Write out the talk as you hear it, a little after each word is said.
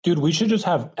Dude, we should just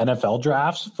have NFL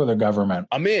drafts for the government.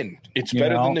 I'm in. It's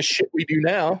better than the shit we do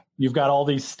now. You've got all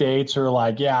these states who are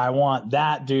like, yeah, I want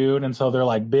that dude. And so they're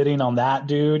like bidding on that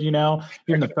dude,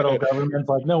 Even the federal government's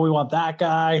like, no, we want that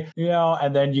guy,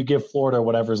 and then you give Florida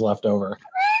whatever's left over.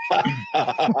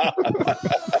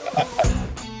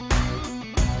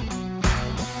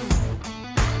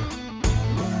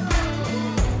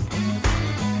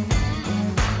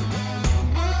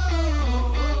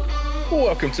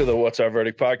 Welcome to the What's Our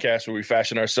Verdict podcast, where we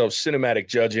fashion ourselves cinematic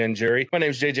judge and jury. My name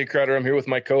is JJ Crowder. I'm here with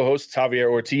my co-host, Javier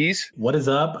Ortiz. What is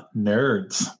up,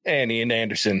 nerds? And Ian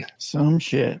Anderson. Some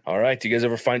shit. All right. Do you guys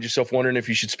ever find yourself wondering if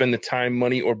you should spend the time,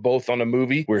 money, or both on a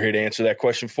movie? We're here to answer that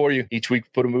question for you. Each week, we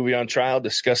put a movie on trial,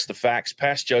 discuss the facts,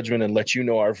 pass judgment, and let you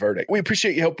know our verdict. We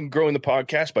appreciate you helping growing the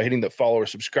podcast by hitting the follow or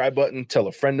subscribe button. Tell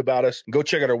a friend about us. Go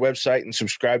check out our website and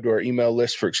subscribe to our email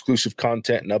list for exclusive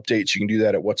content and updates. You can do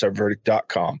that at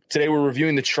whatsourverdict.com. Today, we're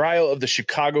reviewing the trial of the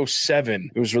Chicago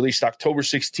 7. It was released October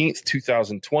 16th,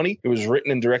 2020. It was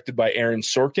written and directed by Aaron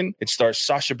Sorkin. It stars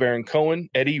Sacha Baron Cohen,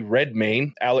 Eddie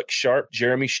Redmayne, Alex Sharp,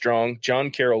 Jeremy Strong,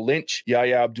 John Carroll Lynch,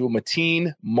 Yahya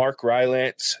Abdul-Mateen, Mark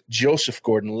Rylance, Joseph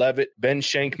Gordon-Levitt, Ben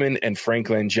Shankman, and Frank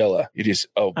Langella. It is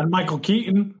and Michael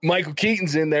Keaton. Michael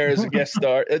Keaton's in there as a guest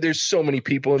star. There's so many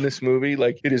people in this movie.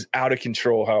 It is out of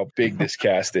control how big this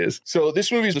cast is. So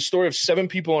this movie is the story of 7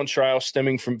 people on trial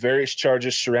stemming from various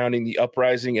charges surrounding the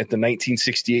uprising at the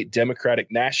 1968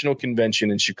 Democratic National Convention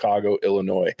in Chicago,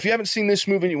 Illinois. If you haven't seen this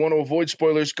movie and you want to avoid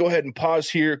spoilers, go ahead and pause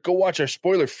here. Go watch our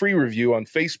spoiler-free review on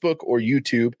Facebook or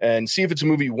YouTube and see if it's a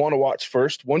movie you want to watch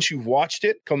first. Once you've watched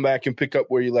it, come back and pick up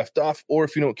where you left off. Or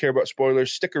if you don't care about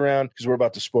spoilers, stick around because we're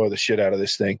about to spoil the shit out of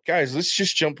this thing. Guys, let's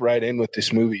just jump right in with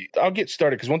this movie. I'll get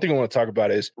started because one thing I want to talk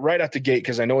about is right out the gate,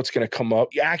 because I know it's going to come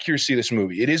up, the accuracy of this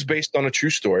movie. It is based on a true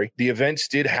story. The events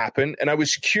did happen, and I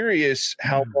was curious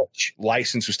how much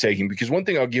license was taken, because one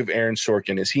thing I'll give Aaron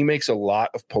Sorkin is he makes a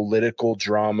lot of political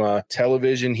drama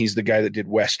television. He's the guy that did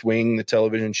West Wing, the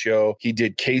television show. He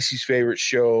did Casey's favorite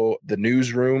show, The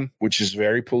Newsroom, which is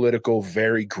very political,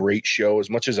 very great show. As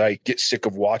much as I get sick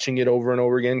of watching it over and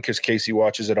over again because Casey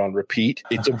watches it on repeat,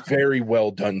 it's a very well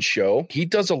done show. He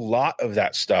does a lot of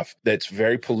that stuff that's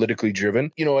very politically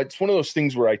driven. It's one of those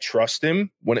things where I trust him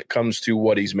when it comes to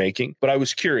what he's making, but I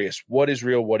was curious, what is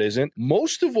real, what isn't?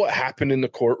 Most of what happened in the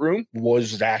courtroom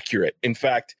was accurate. In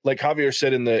fact, like Javier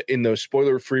said in the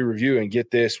spoiler-free review, and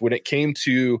get this, when it came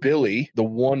to Billy, the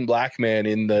one black man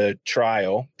in the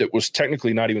trial that was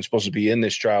technically not even supposed to be in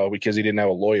this trial because he didn't have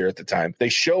a lawyer at the time, they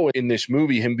show in this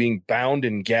movie him being bound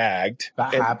and gagged.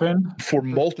 That happened? For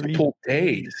multiple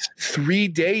days. 3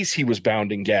 days he was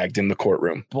bound and gagged in the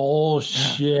courtroom.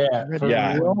 Bullshit.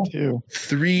 Yeah.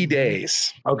 3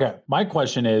 days. Okay. My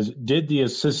question is, did the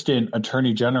assistant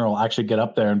attorney general actually get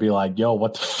up there and be like, yo,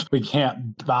 we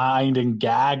can't bind and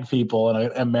gag people in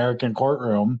an American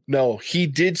courtroom? No, he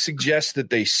did suggest that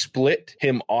they split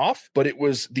him off, but it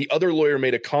was the other lawyer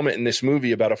made a comment in this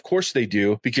movie about, of course they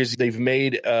do, because they've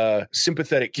made a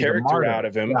sympathetic character out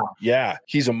of him. Yeah,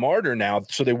 he's a martyr now,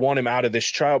 so they want him out of this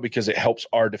trial because it helps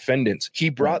our defendants. He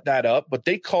brought that up, but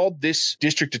they called this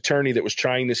district attorney that was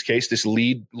trying this case, this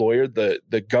lead lawyer,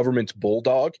 the government's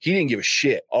bulldog. He didn't give a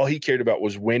shit. All he cared about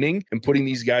was winning and putting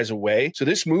these guys away. So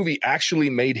this movie actually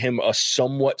made him a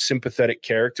somewhat sympathetic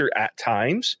character at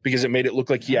times because it made it look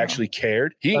like he actually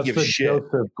cared. He didn't give a shit.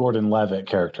 Joseph Gordon-Levitt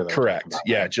character. Correct.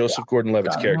 Yeah, Joseph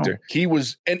Gordon-Levitt's character. He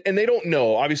was, and they don't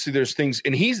know. Obviously, there's things,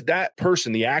 and he's that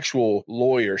person, the actual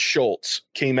lawyer, Schultz,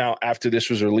 came out after this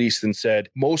was released and said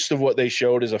most of what they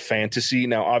showed is a fantasy.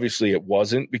 Now, obviously, it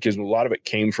wasn't because a lot of it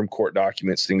came from court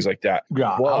documents, things like that.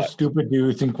 Yeah, how stupid do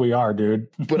you think we are, dude?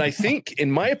 But I think,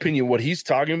 in my opinion, what he's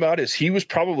talking about is he was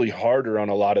probably harder on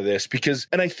a lot of this because,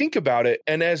 and I think about it,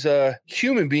 and as a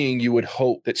human being, you would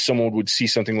hope that someone would see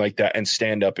something like that and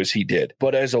stand up as he did.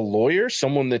 But as a lawyer,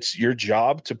 someone that's your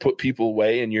job to put people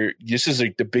away, and this is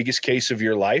like the biggest case of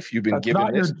your life. You've been given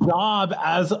not this. Your job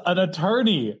as an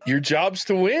attorney. Your job's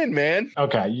to win, man.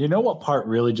 Okay, you know what part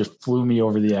really just flew me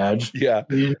over the edge? Yeah.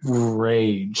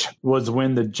 Rage was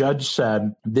when the judge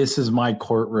said, "This is my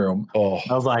courtroom." Oh.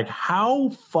 I was like, how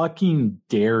fucking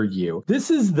dare you? This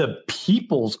is the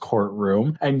people's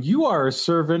courtroom, and you are a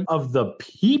servant of the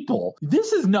people.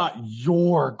 This is not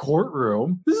your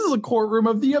courtroom. This is is a courtroom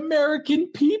of the American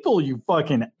people, you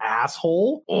fucking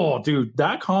asshole. Oh, dude,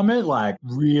 that comment like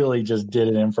really just did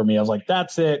it in for me. I was like,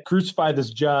 that's it. Crucify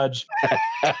this judge.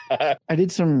 I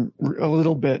did a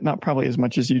little bit, not probably as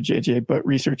much as you, JJ, but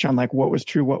research on like what was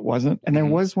true, what wasn't. And there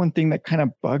was one thing that kind of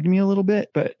bugged me a little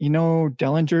bit, but you know,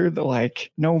 Dellinger, the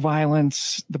like no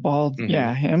violence, the bald,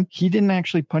 yeah, him, he didn't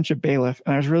actually punch a bailiff.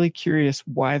 And I was really curious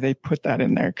why they put that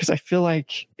in there. Cause I feel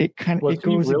like it kind of, it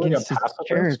goes really against his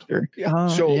character.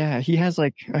 So yeah, he has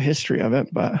like a history of it,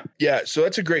 but yeah. So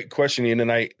that's a great question, Ian.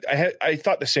 And I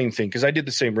thought the same thing because I did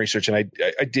the same research and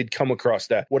I did come across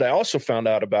that. What I also found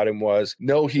out about him was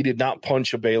no, he did not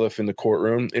punch a bailiff in the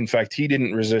courtroom. In fact, he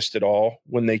didn't resist at all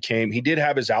when they came. He did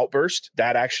have his outburst.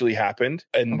 That actually happened.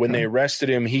 And when they arrested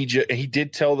him, he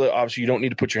did tell the officer, you don't need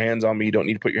to put your hands on me. You don't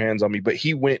need to put your hands on me. But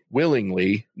he went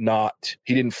willingly,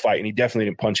 he didn't fight, and he definitely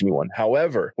didn't punch anyone.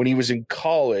 However, when he was in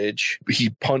college, he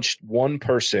punched one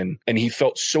person and he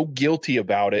felt so guilty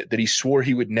about it that he swore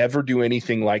he would never do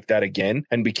anything like that again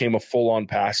and became a full-on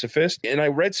pacifist. And I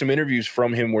read some interviews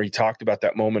from him where he talked about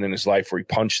that moment in his life where he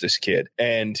punched this kid.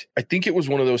 And I think it was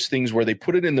one of those things where they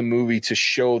put it in the movie to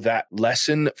show that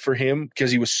lesson for him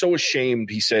because he was so ashamed,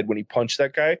 he said, when he punched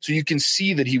that guy. So you can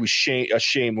see that he was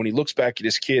ashamed when he looks back at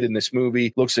his kid in this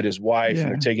movie, looks at his wife, and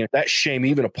they're taking that shame,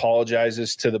 even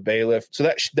apologizes to the bailiff. So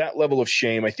that level of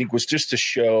shame, I think, was just to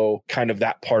show kind of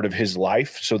that part of his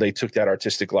life. So they took that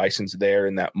artistic license there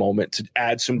in that moment to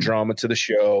add some drama to the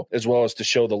show, as well as to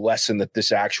show the lesson that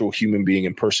this actual human being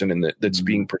in person and that's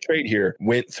being portrayed here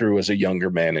went through as a younger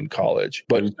man in college.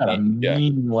 But he's got a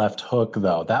mean left hook,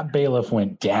 though. That bailiff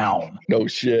went down. No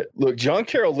shit. Look, John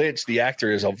Carroll Lynch, the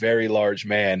actor, is a very large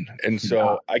man. And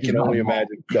so I can only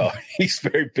imagine. No, he's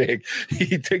very big.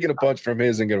 He taking a punch from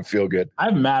his isn't going to feel good. I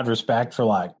have mad respect for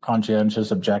like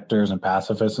conscientious objectors and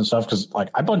pacifists and stuff because like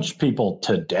I punched people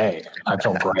today. I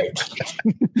feel great.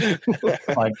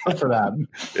 Like, good for that.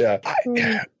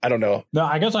 Yeah. I don't know. No,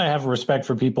 I guess I have respect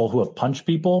for people who have punched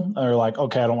people. They're like,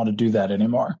 okay, I don't want to do that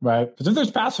anymore. Right. Because if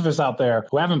there's pacifists out there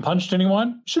who haven't punched anyone,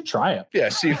 you should try it. Yeah.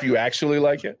 See if you actually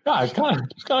like it. Yeah, it's kind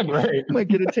of great. Might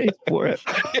get a taste for it.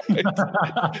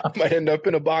 Might end up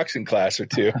in a boxing class or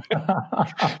two.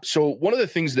 So one of the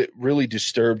things that really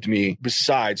disturbed me,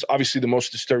 besides obviously the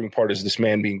most disturbing part, is this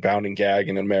man being bound and gagged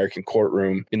in an American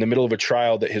courtroom in the middle of a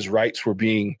trial that his rights were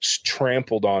being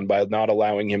trampled on by not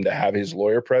allowing him to have his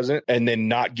lawyer present and then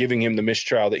not giving him the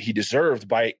mistrial that he deserved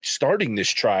by starting this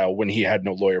trial when he had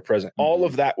no lawyer present. All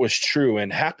of that was true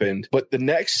and happened. But the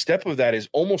next step of that is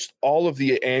almost all of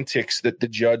the antics that the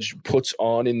judge puts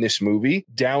on in this movie,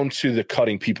 down to the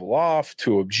cutting people off,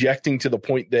 to objecting to the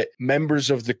point that members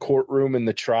of the courtroom in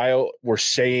the trial were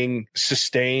saying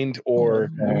sustained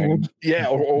or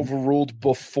overruled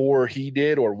before he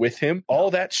did or with him.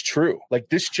 All that's true. Like,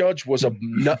 this judge was a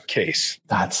nutcase.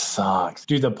 That sucks.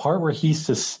 Dude, the part where he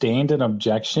sustained an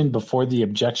objection before the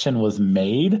objection was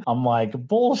made, I'm like,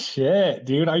 bullshit,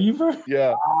 dude. Are you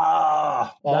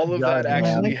all of that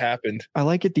actually happened. I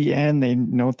like at the end they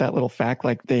note that little fact,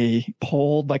 like they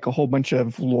polled like a whole bunch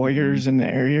of lawyers in the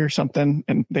area or something,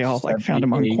 and they all like found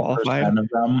him unqualified. Of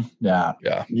them.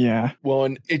 Yeah. Well,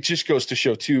 and it just goes to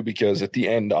show too, because at the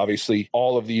end, obviously,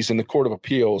 all of these in the Court of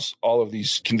Appeals, all of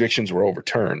these convictions were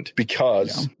overturned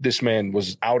because this man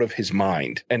was out of his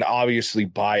mind and obviously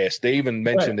biased. They even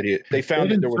mentioned that they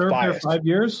found that there was bias. 5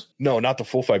 years? No, not the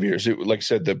full 5 years. Like I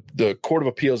said, the Court of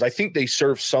Appeals, I think they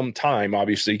served some time,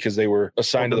 obviously, because they were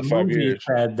assigned to the 5 years.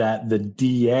 Said that the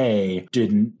DA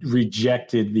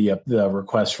rejected the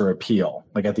request for appeal,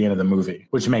 like at the end of the movie,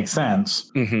 which makes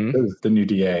sense. Because the new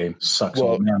DA sucks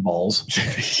old man balls.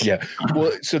 Yeah.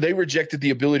 Well, so they rejected the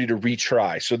ability to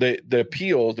retry. So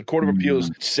the Court of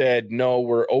Appeals said, no,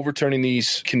 we're overturning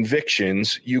these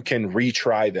convictions. You can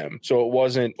retry them. So it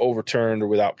wasn't overturned or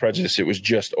without prejudice. It was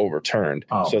just overturned.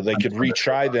 So they could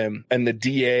retry them. And the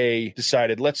DA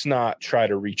decided, let's not try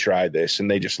to retry this. And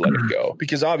they just let it go.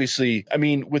 Because obviously, I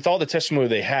mean, with all the testimony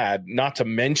they had, not to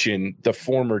mention the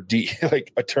former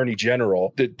attorney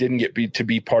general that didn't get to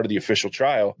be part of the official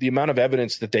trial, the amount of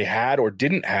evidence that they had or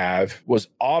didn't have was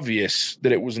obvious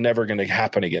that it was never going to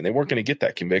happen again. They weren't going to get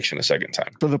that conviction a second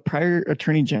time. So the prior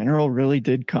attorney general really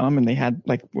did come, and they had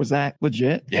was that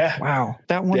legit? Yeah. Wow.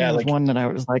 That one was one that I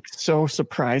was so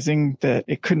surprising that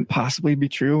it couldn't possibly be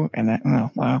true. And that,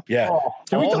 wow. Yeah.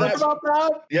 Can we talk about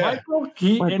that? Yeah. Michael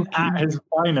Keaton at his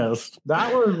finest.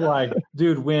 That was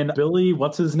dude, when Billy,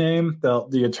 what's his name?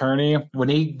 The attorney, when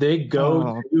they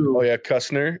go to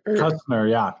Kushner. Kushner,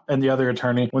 yeah, and the other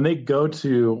attorney, when they go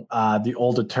to the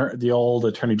old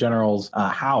attorney general's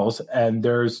house, and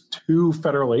there's 2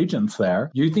 federal agents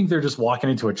there, you think they're just walking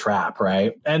into a trap,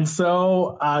 right? And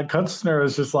so Kushner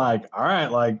is just like, all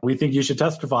right, like, we think you should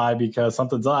testify because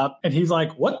something's up. And he's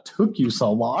like, what took you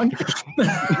so long?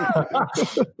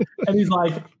 And he's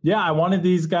like, yeah, I wanted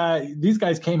these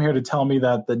guys came here to tell me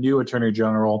that the new attorney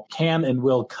general can and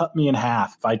will cut me in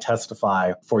half if I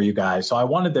testify for you guys. So I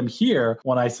wanted them here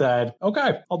when I said,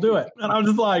 okay, I'll do it. And I'm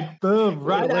just like, boom,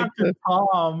 right after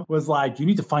Tom was like, you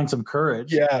need to find some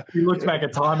courage. Yeah. He looks back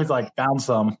at Tom, he's like, found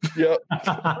some. Yep.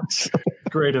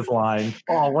 Greatest line.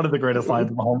 Oh, one of the greatest lines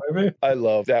in the whole movie. I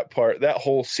love that part, that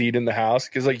whole scene in the house.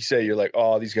 Because like you say, you're like,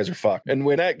 oh, these guys are fucked. And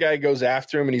when that guy goes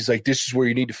after him and he's like, this is where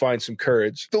you need to find some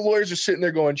courage, the lawyers are sitting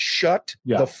there going, shut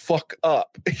the fuck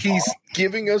up. He's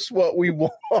giving us what we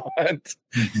want.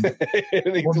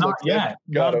 Well, not yet.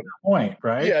 Got him. Point,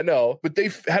 right? Yeah, no. But they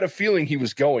had a feeling he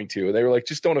was going to. And they were like,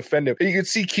 just don't offend him. And you could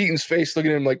see Keaton's face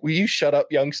looking at him like, will you shut up,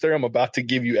 youngster? I'm about to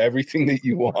give you everything that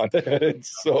you want.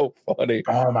 It's so funny.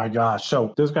 Oh my gosh.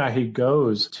 So this guy, he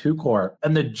goes to court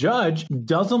and the judge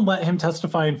doesn't let him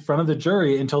testify in front of the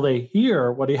jury until they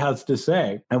hear what he has to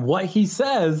say. And what he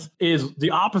says is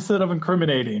the opposite of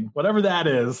incriminating, whatever that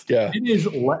is. Yeah. It is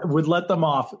would let them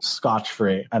off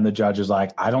scotch-free. And the judge is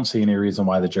like, I don't see any reason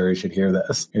why the jury should hear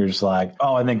this. You're just like,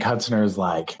 oh, and then Kushner is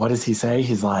like, what does he say?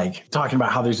 He's like talking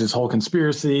about how there's this whole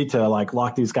conspiracy to like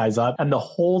lock these guys up. And the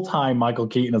whole time Michael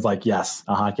Keaton is like, yes,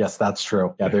 yes, that's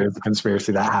true. Yeah, there's a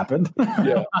conspiracy that happened.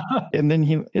 Yeah. And then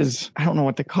he is, I don't know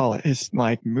what to call it, his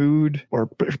like mood or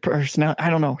personality. I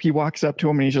don't know. He walks up to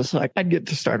him and he's just like, I'd get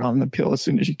to start on the pill as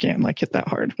soon as you can, like hit that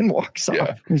hard, and walks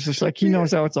off. He's just like, he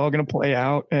knows how it's all going to play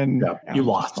out. And you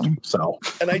lost. So,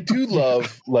 and I do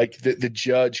love like the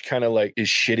judge kind of like is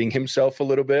shitting himself a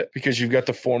little bit because you've got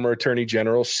the former attorney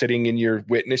general sitting in your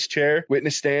witness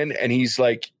stand, and he's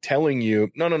like telling you,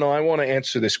 no, I want to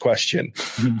answer this question.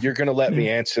 You're going to let me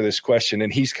answer this question.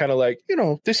 And he's kind of like,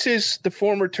 this is the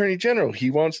former attorney general.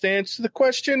 He wants to answer the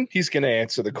question. He's going to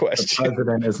answer the question. The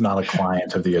president is not a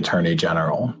client of the attorney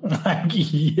general.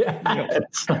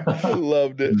 Yes. I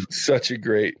loved it. Such a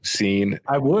great scene.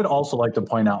 I would also like to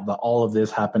point out that all of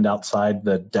this happened outside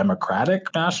the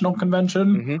Democratic National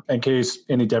Convention, in case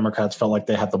any Democrats felt like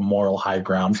they had the moral high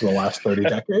ground for the last 30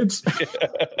 decades.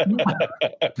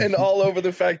 And all over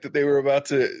the fact that they were about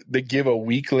to give a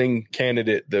weakling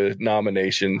candidate the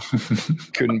nomination.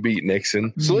 Couldn't beat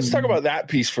Nixon. So let's talk about that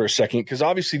piece for a second, because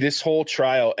obviously this whole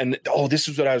trial, and this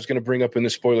is what I was going to bring up in the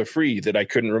spoiler free that I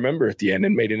couldn't remember at the end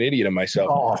and made an idiot of myself.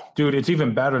 Oh, dude, it's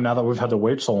even better now that we've had to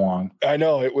wait so long. I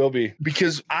know it will be,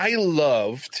 because I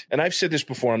loved, and I've said this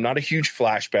before, I'm not a huge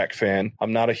flashback fan.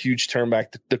 I'm not a huge turn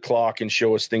back the clock and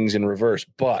show us things in reverse.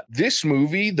 But this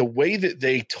movie, the way that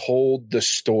they told the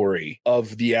story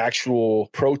of the actual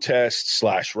protests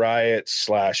 / riots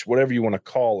 / whatever you want to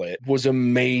call it was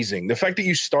amazing. The fact that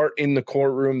you start in the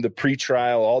courtroom, the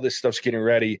pre-trial, all this stuff's getting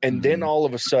ready, and then all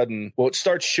of a sudden, it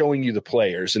starts showing you the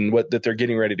players and that they're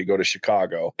getting ready to go to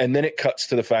Chicago. And then it cuts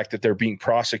to the fact that they're being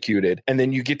prosecuted. And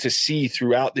then you get to see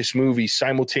throughout this movie,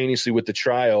 simultaneously with the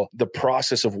trial, the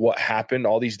process of what happened,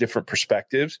 all these different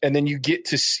perspectives. And then you get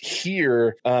to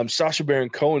hear Sacha Baron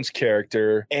Cohen's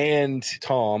character and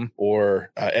Tom,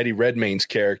 or Eddie Redmayne's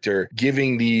character,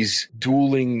 giving these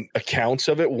dueling accounts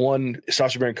of it. One,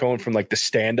 Sacha Baron Cohen from like the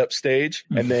stand-up stage,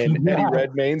 and then Eddie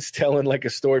Redmayne's telling like a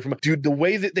story from, dude, the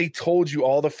way that they told you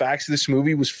all the facts of this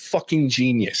movie was fucking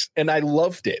genius. And I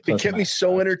loved it. It kept me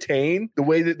so entertained, the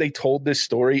way that they told this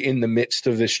story in the midst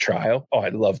of this trial. Oh, I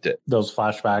loved it. Those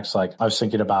flashbacks, like I was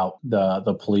thinking about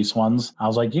the police ones. I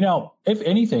was like, if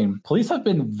anything, police have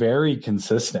been very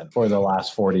consistent for the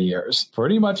last 40 years.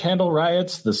 Pretty much handle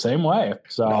riots the same way.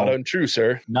 So not untrue,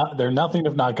 sir. They're nothing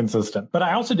if not consistent. But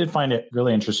I also did find it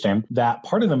really interesting that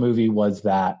part of the movie was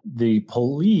that the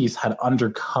police had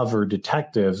undercover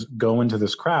detectives go into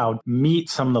this crowd, meet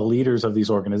some of the leaders of these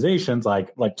organizations,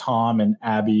 like Tom and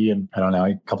Abby and I don't know,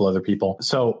 a couple other people.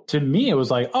 So to me, it was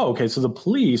like, oh, okay, so the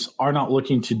police are not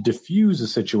looking to diffuse a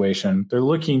situation. They're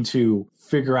looking to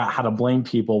figure out how to blame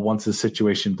people once the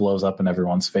situation blows up in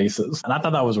everyone's faces. And I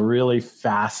thought that was really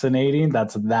fascinating.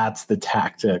 That's the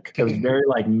tactic. It was very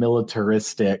like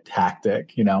militaristic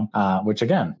tactic, which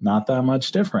again, not that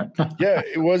much different. Yeah,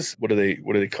 it was. What do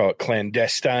they call it?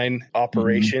 Clandestine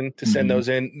operation to send those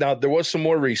in. Now there was some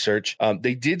more research.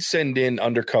 They did send in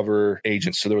undercover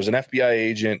agents. So there was an FBI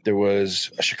agent, there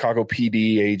was a Chicago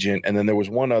PD agent, and then there was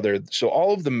one other. So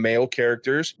all of the male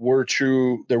characters were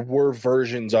true. There were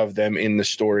versions of them in the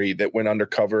story that went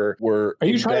undercover were Are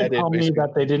you trying to tell me basically.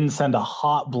 that they didn't send a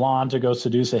hot blonde to go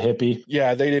seduce a hippie?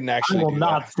 Yeah, they didn't I actually will do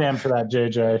not that. stand for that,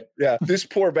 JJ. Yeah, this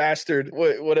poor bastard,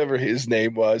 whatever his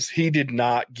name was, he did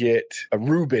not get a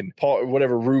Reuben, Paul,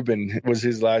 whatever Reuben was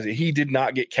his last. He did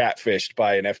not get catfished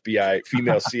by an FBI,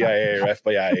 female CIA or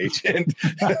FBI agent.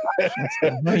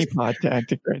 Honeypot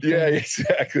tactic, right Yeah, there.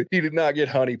 exactly. He did not get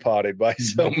honeypotted by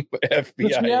some FBI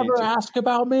Did you ever agent. ask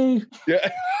about me? Yeah.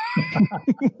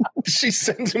 She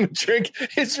sends him a drink.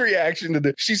 His reaction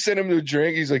to she sent him to a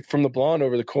drink. He's like, from the blonde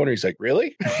over the corner. He's like,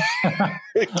 really?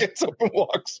 He gets up and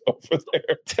walks over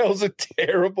there, tells a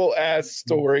terrible ass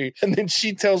story, and then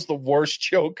she tells the worst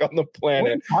joke on the What are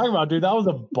planet. you talking about, dude? That was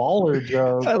a baller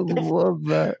joke. I love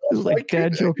that. It was like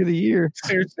dad joke of the year.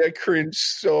 Seriously, I cringed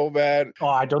so bad. Oh,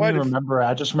 I don't Why even did- remember.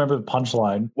 I just remember the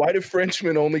punchline. Why do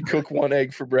Frenchmen only cook one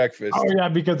egg for breakfast? Oh, yeah,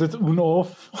 because it's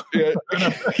enough. Yeah.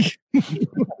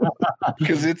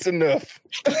 Because it's enough.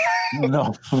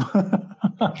 No.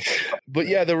 But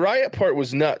yeah, the riot part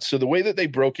was nuts. So the way that they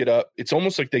broke it up, it's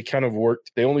almost like they kind of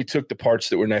worked. They only took the parts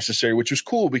that were necessary, which was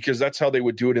cool because that's how they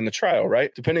would do it in the trial,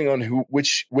 right? Depending on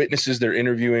which witnesses they're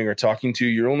interviewing or talking to,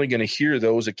 you're only going to hear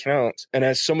those accounts. And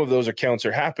as some of those accounts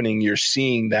are happening, you're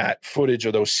seeing that footage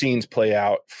or those scenes play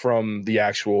out from the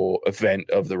actual event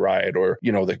of the riot, or,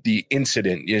 you know, the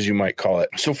incident, as you might call it.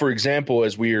 So for example,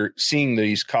 as we're seeing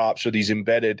these cops or these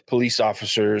embedded police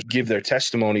officers give their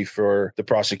testimony for the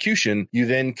prosecution, you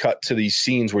then cut to these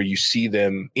scenes where you see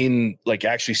them in, like,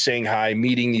 actually saying hi,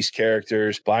 meeting these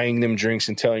characters, buying them drinks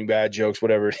and telling bad jokes,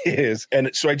 whatever it is. And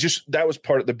so that was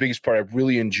the biggest part I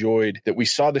really enjoyed, that we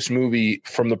saw this movie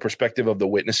from the perspective of the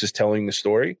witnesses telling the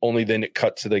story, only then it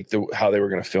cut to how they were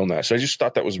going to film that. So I just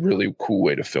thought that was a really cool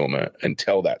way to film it and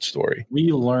tell that story.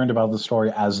 We learned about the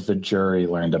story as the jury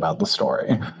learned about the story,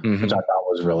 Mhm. which I thought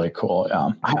was really cool. Yeah.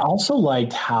 I also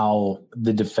liked how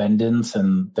the defendants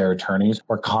and their attorneys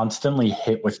were constantly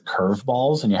hit with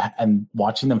curveballs and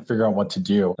watching them figure out what to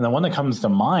do. And the one that comes to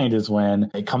mind is when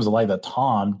it comes to light that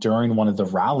Tom, during one of the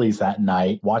rallies that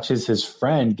night, watches his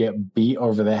friend get beat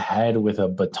over the head with a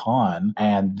baton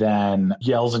and then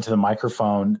yells into the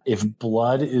microphone, if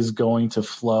blood is going to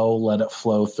flow, let it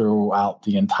flow throughout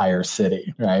the entire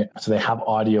city, right? So they have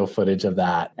audio footage of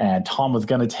that. And Tom was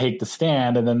going to take the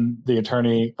stand, and then the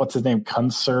attorney, what's his name?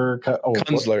 Kunstler?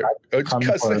 Kunstler.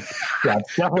 Kunstler. Yeah,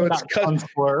 it's definitely No, it's not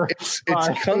Kunstler. It's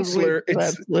Kunstler.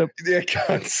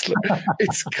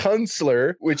 It's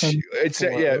Kunstler, which it's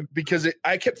because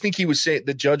I kept thinking he was saying,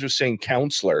 the judge was saying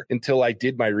counselor until I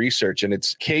did my research, and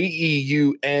it's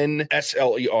Keunsler,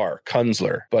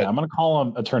 Kunstler. But I'm going to call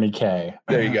him Attorney K.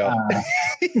 There you go.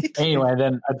 Anyway,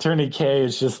 then Attorney K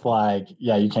is just like,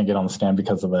 yeah, you can't get on the stand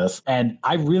because of this. And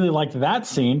I really liked that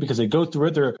scene because they go through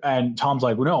it there, and Tom's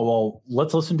like, no, well,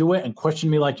 let's listen to it and question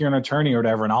me like you're an attorney or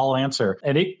whatever, and I'll answer.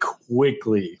 And it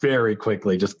very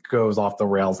quickly just goes off the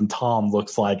rails, and Tom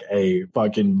looks like a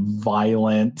fucking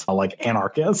violent, like,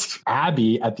 anarchist.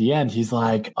 Abby, at the end, he's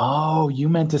like, oh, you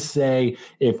meant to say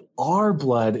if our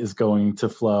blood is going to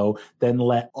flow, then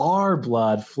let our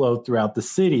blood flow throughout the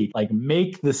city. Like,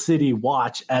 make the city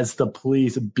watch as the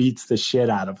police beats the shit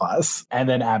out of us. And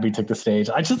then Abby took the stage.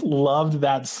 I just loved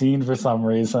that scene for some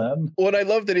reason. Well, and I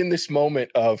love that in this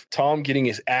moment of Tom getting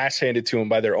his ass handed to him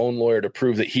by their own lawyer to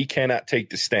prove that he cannot take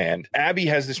the stand, Abby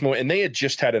has this moment, and they had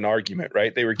just had an argument,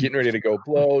 right? They were getting ready to go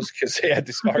blows because they had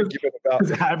this argument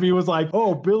about Abby was like,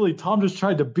 oh, Billy, Tom just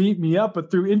tried to beat me up,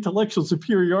 but through intellectual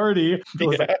superiority.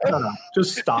 Billy's like, shut up.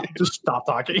 Just stop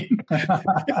talking.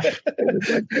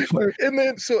 And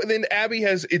then Abby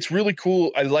it's really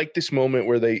cool. I like this moment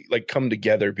where they like come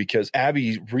together because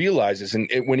Abby realizes, and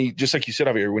when he, just like you said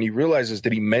over here, when he realizes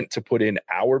that he meant to put in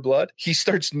our blood, he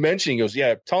starts mentioning, he goes,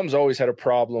 yeah, Tom's always had a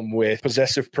problem with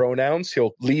possessive pronouns.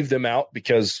 He'll leave them out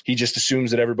because he just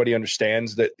assumes that everybody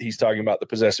understands that he's talking about the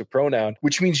possessive pronoun,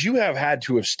 which means you have had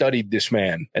to have studied this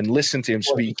man and listened to him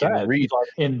speak and read. Like,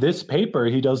 in this paper,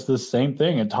 he does the same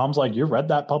thing. And Tom's like, you read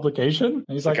that publication? And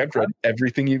he's like, I've read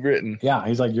everything you've written. Yeah.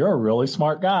 He's like, you're a really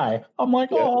smart guy. I'm like,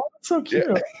 oh, that's so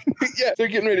cute. Yeah, they're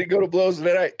getting ready to go to blows, and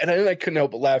then I couldn't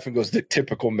help but laugh and goes, the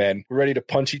typical men. We're ready to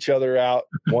punch each other out,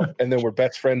 and then we're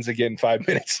best friends again 5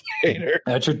 minutes later.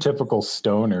 That's your typical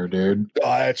stoner, dude. Oh,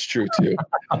 that's true too.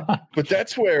 But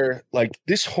that's where where, like,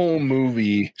 this whole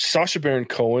movie, Sacha Baron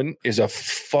Cohen is a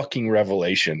fucking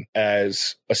revelation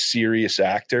as a serious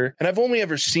actor. And I've only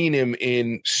ever seen him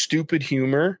in Stupid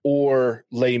Humor or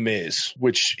Les Mis,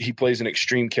 which he plays an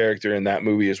extreme character in that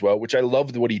movie as well, which I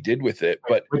loved what he did with it.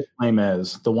 But which Les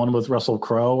Mis? The one with Russell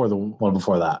Crowe or the one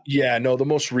before that? Yeah, no, the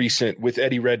most recent with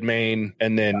Eddie Redmayne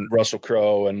and then Russell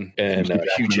Crowe and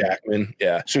Hugh Jackman.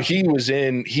 Yeah. So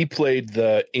he played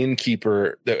the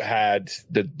innkeeper that had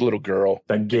the little girl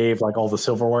that gave like all the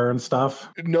silverware and stuff.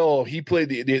 No, he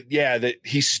played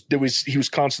he was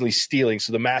constantly stealing.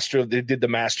 So they did the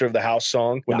Master of the House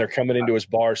song when they're coming into his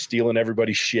bar stealing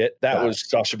everybody's shit. That was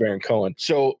Sacha Baron Cohen.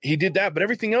 So he did that, but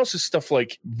everything else is stuff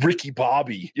like Ricky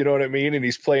Bobby. You know what I mean? And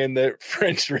he's playing the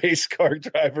French race car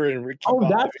driver in Ricky Bobby. Oh,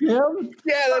 that's him?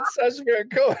 Yeah, that's Sacha Baron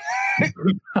Cohen.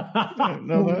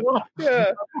 No,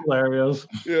 yeah. Hilarious.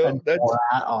 Yeah, And that's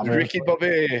Borat, Ricky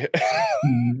Bobby.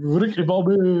 Ricky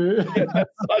Bobby.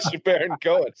 Sacha Baron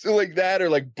Cohen. So like that, or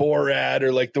like Borat,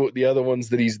 or like the other ones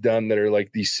that he's done that are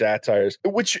like these satires,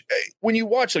 which when you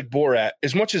watch like Borat,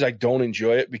 as much as I don't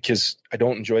enjoy it because I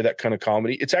don't enjoy that kind of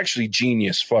comedy, it's actually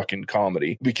genius fucking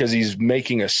comedy because he's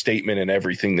making a statement in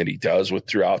everything that he does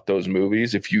throughout those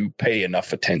movies if you pay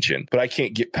enough attention. But I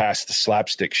can't get past the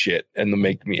slapstick shit and the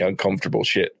make me uncomfortable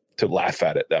shit to laugh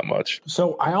at it that much.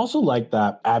 So I also like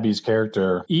that Abby's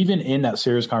character, even in that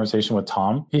serious conversation with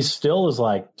Tom, he still is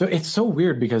like, it's so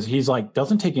weird because he's like,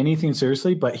 doesn't take anything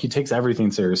seriously, but he takes everything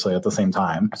seriously at the same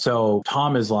time. So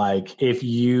Tom is like, if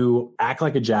you act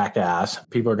like a jackass,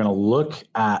 people are going to look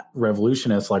at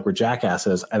revolutionists like we're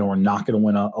jackasses and we're not going to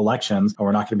win elections and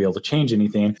we're not going to be able to change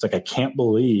anything. It's like, I can't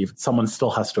believe someone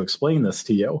still has to explain this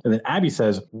to you. And then Abby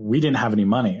says, we didn't have any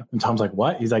money. And Tom's like,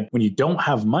 what? He's like, when you don't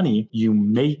have money, you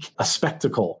make a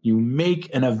spectacle. You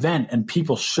make an event and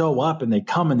people show up and they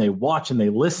come and they watch and they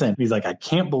listen. He's like, I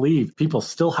can't believe people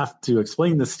still have to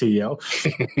explain this to you.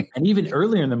 And even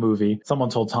earlier in the movie, someone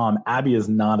told Tom, Abby is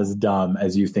not as dumb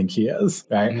as you think he is,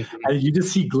 right? Mm-hmm. And you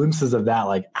just see glimpses of that.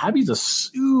 Like, Abby's a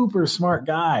super smart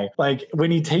guy. Like, when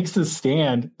he takes his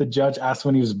stand, the judge asks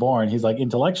when he was born. He's like,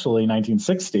 intellectually,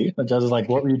 1960. The judge is like,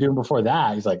 what were you doing before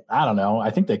that? He's like, I don't know. I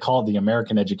think they call it the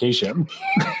American education.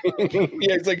 Yeah,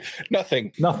 it's like,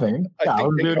 nothing. I think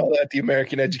they call that the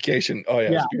American education. Oh,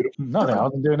 yeah, it's beautiful. Nothing. I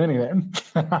wasn't doing anything.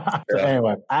 So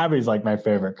anyway, Abby's like my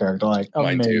favorite character. Like,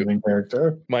 amazing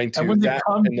character. Mine too. And when that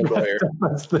and the lawyer.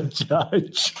 That's the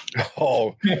judge.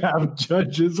 Oh. They have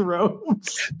judges'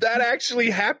 robes. That actually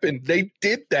happened. They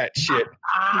did that shit.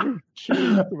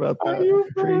 About that. Are you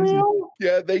crazy?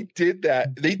 Yeah, they did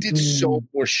that. They did so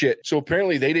more shit. So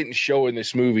apparently they didn't show in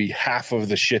this movie half of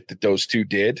the shit that those two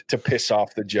did to piss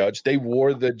off the judge. They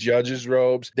wore the judge's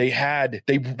robes. They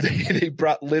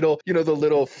brought little, the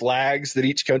little flags that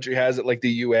each country has at like the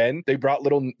UN. They brought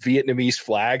little Vietnamese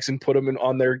flags and put them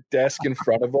on their desk in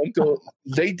front of them. So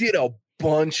they did a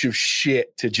bunch of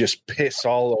shit to just piss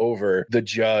all over the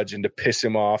judge and to piss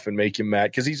him off and make him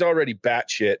mad because he's already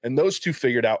batshit. And those two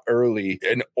figured out early,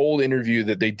 an old interview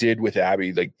that they did with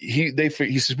Abby, like he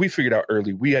says, we figured out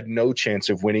early we had no chance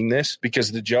of winning this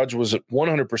because the judge was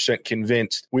 100%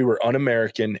 convinced we were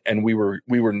un-American and we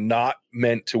were not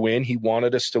meant to win. He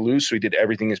wanted us to lose, so he did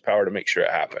everything in his power to make sure it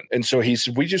happened. And so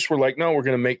we just were like, no, we're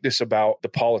going to make this about the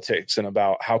politics and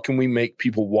about how can we make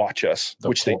people watch us,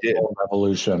 which they did.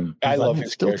 Revolution. I love it.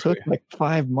 Still took like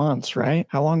 5 months, right?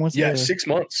 How long was the 6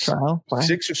 months trial?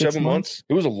 6 or 7 months.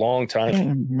 It was a long time. I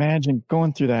can't imagine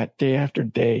going through that day after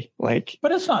day. Like,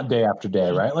 but it's not day after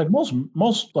day, right? Like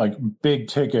most like big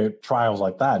ticket trials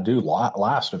like that do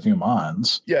last a few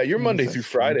months. Yeah, you're Monday through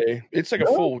Friday. It's like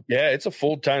it's a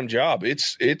full-time job.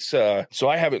 It's so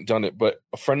I haven't done it, but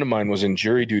a friend of mine was in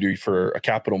jury duty for a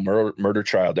capital murder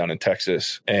trial down in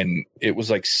Texas, and it was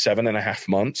like 7.5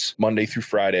 months, Monday through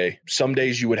Friday. Some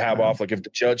days you would have off, like if the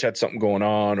judge had something going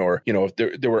on, or if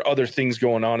there were other things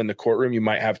going on in the courtroom, you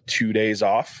might have 2 days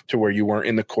off to where you weren't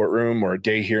in the courtroom, or a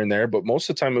day here and there. But most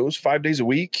of the time, it was 5 days a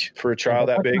week for a trial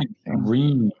that big. I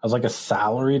was like a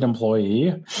salaried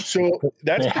employee. So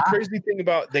that's the crazy thing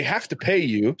about they have to pay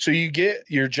you. So you get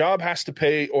your job has to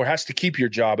pay or has to keep your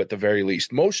job at the very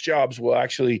least. Most jobs will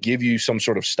actually give you some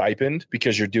sort of stipend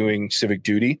because you're doing civic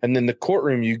duty. And then the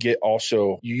courtroom, you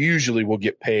usually will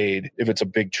get paid if it's a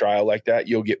big trial like that.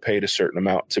 You'll get paid a certain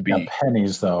amount to be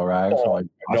pennies though, right? So like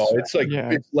No, it's like Yeah,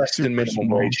 it's less than super minimum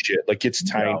small. wage shit. Like it's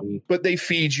tiny, but they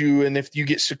feed you, and if you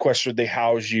get sequestered, they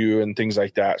house you and things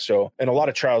like that. So, and a lot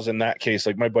of trials in that case,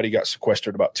 like my buddy got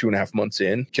sequestered about 2.5 months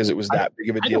in because it was that big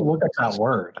of a I deal. don't look at that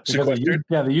word. Sequestered?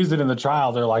 They used it in the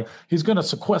trial. They're like, he's going to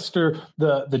sequester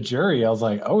the jury. I was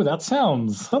like, oh, that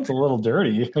sounds a little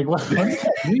dirty. Like, what does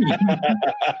that mean?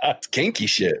 It's kinky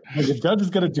shit. Like, the judge is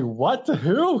going to do what to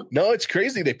who? No, it's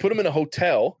crazy. They put them in a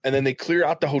hotel and then they clear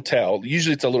out the hotel.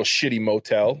 Usually it's a little shitty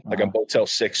motel, like a Motel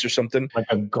 6 or something. Like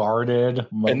a guarded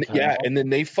motel. And then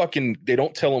they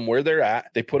don't tell them where they're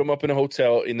at. They put them up in a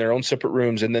hotel in their own separate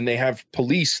rooms, and then they have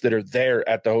police that are there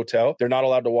at the hotel. They're not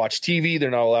allowed to watch TV.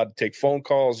 They're not allowed to take phone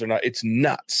calls. It's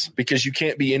nuts because you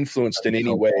can't be influenced in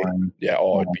any way. Boring. Yeah.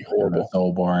 Oh, it'd be horrible.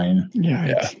 So boring. Yeah.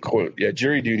 Yeah, cool. Yeah,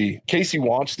 jury duty. Casey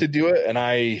wants to do it, and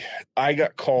I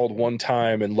got called one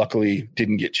time and luckily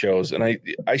didn't get chose. And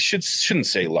I shouldn't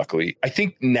say luckily. I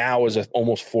think now as an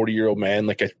almost 40-year-old man,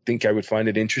 like I think I would find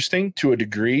it interesting to a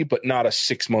degree, but not a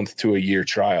 6-month to a year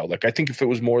trial. Like I think if it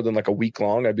was more than like a week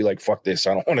long, I'd be like, fuck this.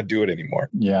 I don't want to do it anymore.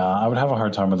 Yeah, I would have a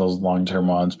hard time with those long-term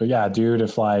ones. But yeah, dude,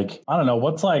 if like, I don't know,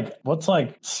 what's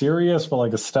like serious, but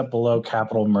like a step below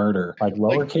capital murder, like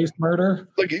lowercase murder?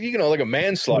 Like, like a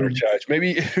manslaughter charge.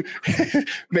 Maybe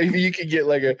you could get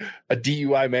like a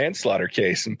DUI manslaughter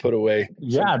case and put away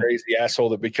some crazy asshole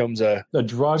that becomes a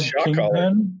drug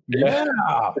kingpin. Yeah.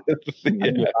 About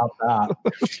that.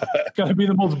 It's got to be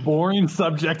the most boring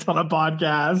subject on a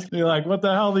podcast. You're like, what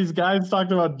the hell? These guys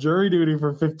talked about jury duty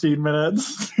for 15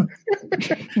 minutes.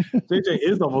 JJ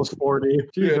is almost 40.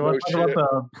 Jeez, Yeah, they want to talk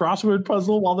about the crossword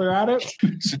puzzle while they're at it?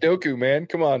 Sudoku, man.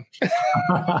 Come on.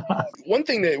 One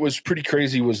thing that was pretty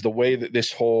crazy was the way that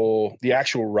the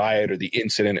actual riot or the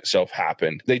incident itself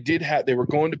happened. They were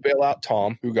going to bail out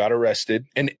Tom, who got arrested,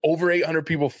 and over 800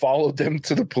 people followed them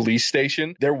to the police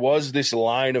station. There was this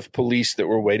line of police that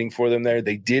were waiting for them there.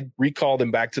 They did recall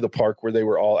them back to the park where they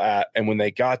were all at. And when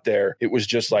they got there, it was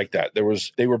just like that.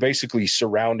 They were basically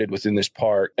surrounded within this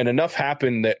park, and enough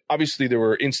happened that obviously there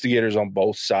were instigators on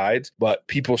both sides, but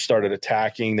people started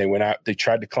attacking. They went out, they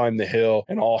tried to climb the hill,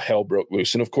 and all hell broke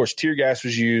loose. And of course, tear gas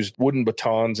was used. Wooden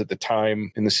batons at the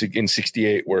time in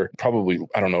 68 were probably,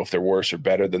 I don't know if they're worse or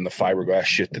better than the fiberglass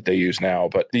shit that they use now.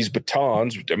 But these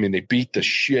batons, I mean, they beat the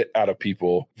shit out of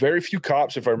people. Very few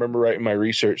cops, if I remember right in my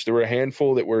research, there were a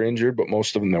handful that were injured, but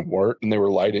most of them that weren't. And they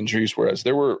were light injuries, whereas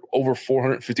there were over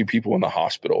 450 people in the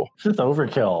hospital. Just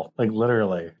overkill, like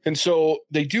literally. And so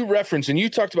they do reference, and you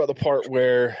talked about the part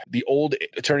where the old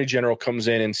attorney general comes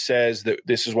in and says that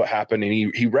this is what happened. And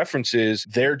he references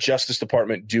their Justice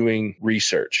Department doing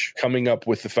research, coming up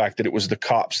with the fact that it was the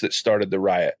cops that started the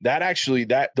riot. That actually,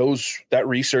 that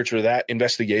research or that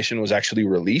investigation was actually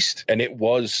released. And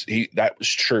that was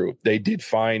true. They did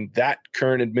find that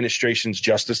current administration's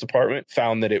Justice Department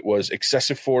found that it was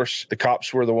excessive force. The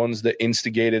cops were the ones that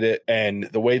instigated it. And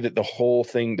the way that the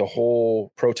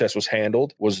whole protest was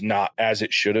handled was not as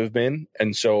it should have been.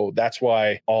 And so that's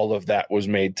why all of that was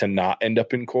made to not end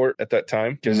up in court at that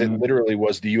time, because it literally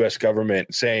was the U.S.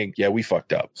 government saying, yeah, we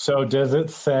fucked up. So does it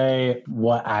say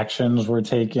what actions were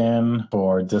taken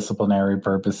for disciplinary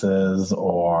purposes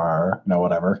or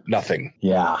whatever? Nothing.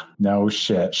 Yeah, no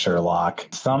shit, Sherlock.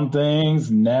 Some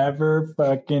things never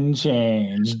fucking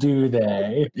change, do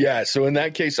they? Yeah. So in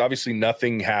that case, obviously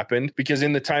nothing happened, because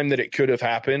in the time that it could have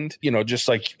happened, just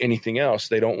like anything else,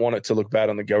 they don't want it to look bad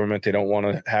on the government. They don't want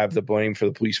to have the blame for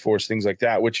the police force, things like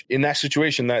that, which in that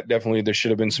situation, that definitely there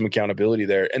should have been some accountability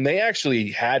there. And they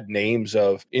actually had names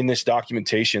in this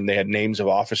documentation, they had names of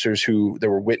officers who there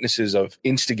were witnesses of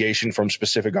instigation from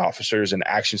specific officers and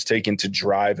actions taken to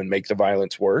drive and make the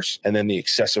violence worse. And then the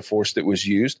excessive force that was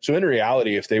used. So in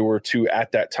reality, if they were to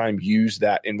at that time use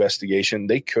that investigation,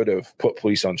 they could have put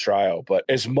police on trial. But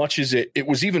as much as it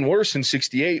was even worse in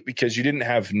 68, because you didn't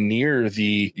have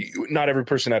not every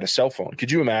person had a cell phone.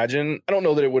 Could you imagine? I don't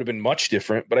know that it would have been much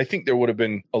different, but I think there would have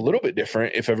been a little bit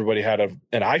different if everybody had an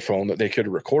iPhone that they could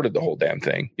have recorded the whole damn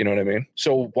thing. You know what I mean?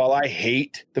 So while I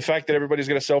hate the fact that everybody's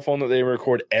got a cell phone that they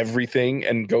record everything,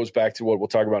 and goes back to what we'll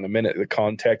talk about in a minute, the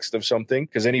context of something,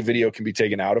 because any video can be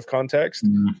taken out of context,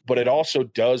 but it also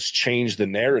does change the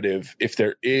narrative. If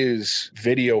there is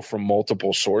video from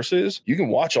multiple sources, you can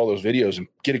watch all those videos and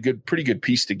get a pretty good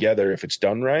piece together if it's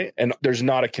done right. And there's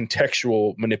not a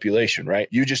contextual manipulation, right?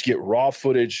 You just get raw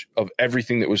footage of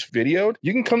everything that was videoed.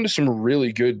 You can come to some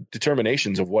really good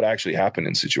determinations of what actually happened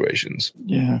in situations.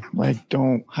 Yeah, like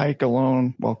don't hike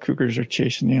alone while cougars are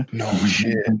chasing you. No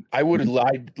shit. I would have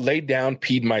laid down,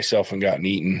 peed myself, and gotten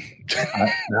eaten.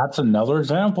 That's another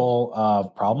example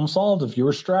of problem solved if you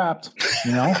were strapped.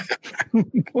 I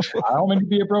don't mean to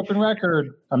be a broken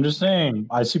record. I'm just saying,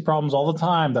 I see problems all the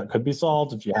time that could be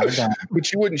solved if you have a gun.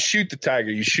 But you wouldn't shoot the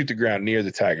tiger. You shoot the ground near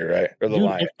the tiger, right? Or the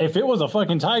lion. If it was a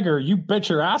fucking tiger, you bet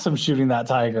your ass I'm shooting that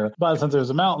tiger. But since there's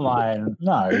a mountain lion,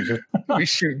 no. We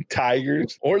shoot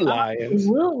tigers or lions.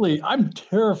 Absolutely. I'm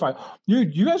terrified.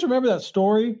 Dude, you guys remember that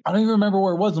story? I don't even remember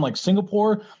where it was. In like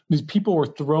Singapore, these people were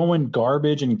throwing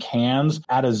garbage and cans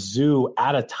at a zoo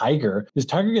at a tiger. This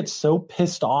tiger gets so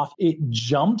pissed off, it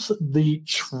jumps the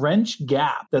trench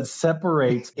gap that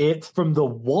separates it from the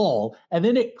wall, and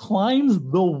then it climbs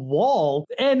the wall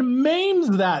and maims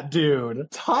that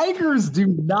dude. Tigers do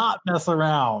not mess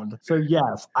around. So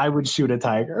yes, I would shoot a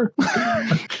tiger.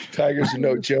 Tigers are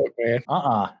no joke, man.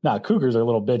 No, cougars are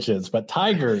little bitches, but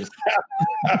tigers.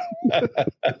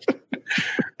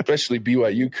 Especially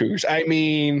BYU Cougars. I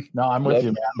mean, no, I'm with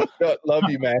you, man. Love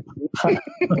you, man.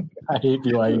 I hate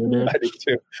BYU, dude. I do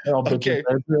too. They're all bitches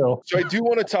there too. So I do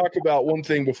want to talk about one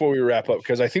thing before we wrap up,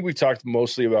 because I think we've talked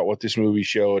mostly about what this movie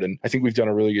showed, and I think we've done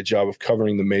a really good job of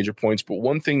covering the major points. But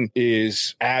one thing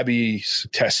is Abby's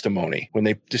testimony. When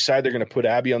they decide they're going to put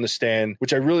Abby on the stand,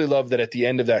 which I really love that at the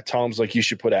end of that, Tom's like, you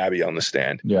should put Abby on the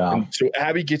stand. Yeah. And so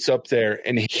Abby gets up there,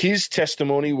 and his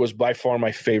testimony was by far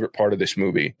my favorite part of this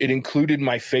movie. It included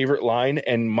my favorite line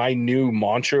and my new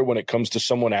mantra when it comes to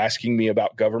someone asking me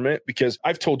about government, because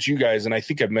I've told you guys, and I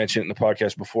think I've mentioned it in the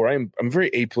podcast before, I'm very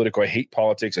apolitical. I hate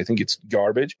politics. I think it's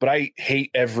garbage, but I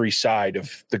hate every side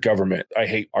of the government. I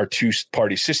hate our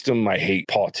two-party system. I hate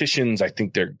politicians. I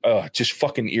think they're just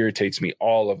fucking irritates me,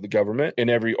 all of the government in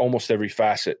almost every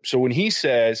facet. So when he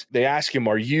says, they ask him,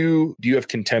 do you have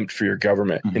contempt for your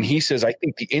government? Mm-hmm. And he says, I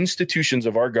think the institutions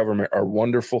of our government are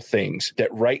wonderful things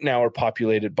that right now are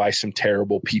populated by some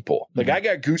terrible people. Like, I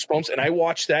got goosebumps, and I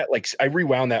watched that, like, I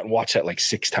rewound that and watched that like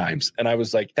 6 times. And I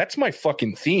was like, that's my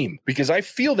fucking theme, because I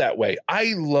feel that way.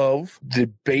 I love the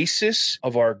basis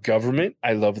of our government.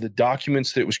 I love the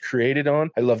documents that it was created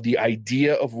on. I love the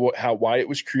idea of why it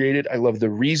was created. I love the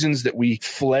reasons that we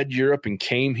fled Europe and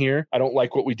came here. I don't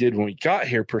like what we did when we got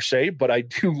here per se, but I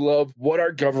do love what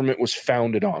our government was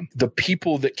founded on. The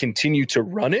people that continue to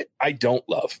run it, I don't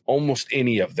love almost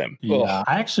any of them. Yeah,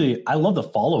 I love the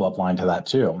follow-up line to that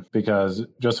too, because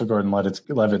Joseph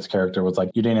Gordon-Levitt's character was like,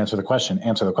 you didn't answer the question.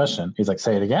 Answer the question. He's like,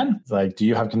 say it again. He's like, do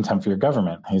you have contempt for your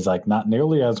government? He's like, not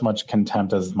nearly as much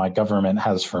contempt as my government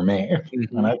has for me.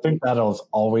 Mm-hmm. And I think that is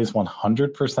always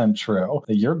 100% true,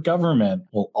 that your government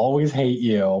will always hate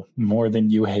you more than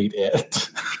you hate it.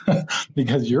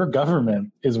 Because your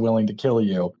government is willing to kill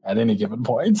you at any given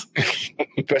point.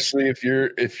 Especially if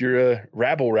you're a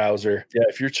rabble rouser. Yeah,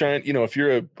 if you're trying, if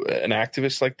you're an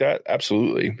activist like that,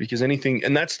 absolutely. Because anything,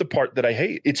 and that's the part that I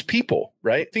hate. It's people,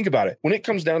 right? Think about it. When it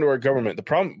comes down to our government,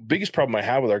 the biggest problem I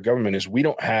have with our government is we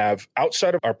don't have,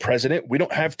 outside of our president, we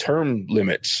don't have term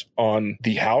limits on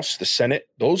the House, the Senate.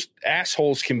 Those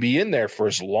assholes can be in there for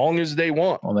as long as they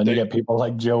want. Well, then you get people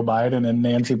like Joe Biden and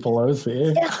Nancy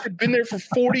Pelosi. They've been there for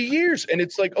 40 years. And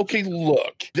it's like, okay,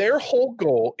 look, their whole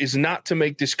goal is not to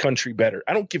make this country better.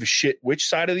 I don't give a shit which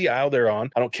side of the aisle they're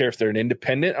on. I don't care if they're an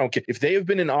independent. I don't care if they have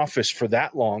been in office for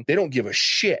that long. They don't give a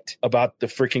shit about the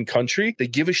freaking country. They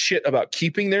give a shit about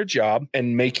keeping their job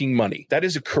and making money. That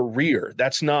is a career.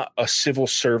 That's not a civil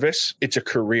service. It's a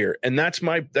career. And that's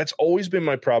always been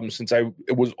my problem since I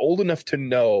was old enough to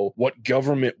know what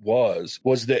government was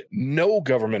that no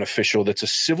government official that's a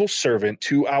civil servant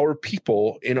to our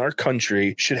people in our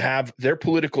country should have their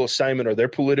political assignment or their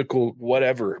political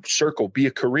whatever circle be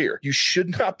a career. You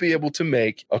should not be able to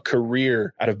make a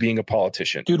career out of being a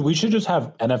politician. Dude, we should just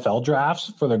have NFL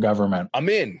drafts for the government. I'm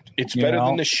in. It's better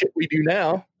than the shit we do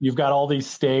now. You've got all these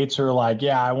states who are like,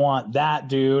 yeah, I want that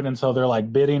dude. And so they're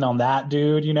like bidding on that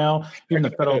dude, Even the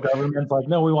federal government's like,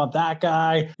 no, we want that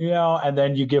guy, and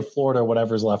then you give Florida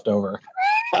whatever's left over.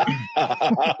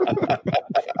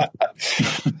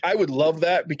 I would love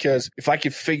that, because if I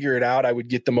could figure it out, I would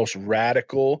get the most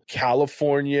radical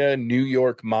California, New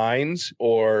York minds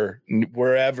or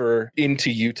wherever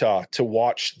into Utah to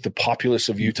watch the populace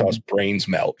of Utah's brains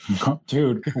melt.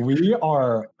 Dude, we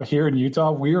are here in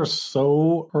Utah. We are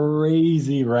so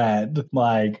crazy red.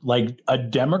 Like a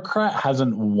Democrat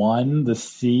hasn't won the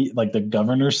seat, like the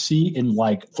governor's seat, in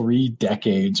like 3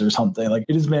 decades or something. Like,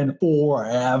 it has been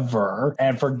forever.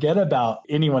 And forget about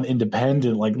anyone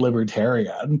independent, like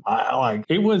libertarian.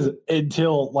 It was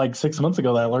until like 6 months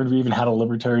ago that I learned we even had a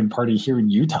libertarian party here in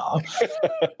Utah.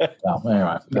 So,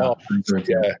 anyway,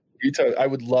 Utah, I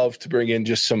would love to bring in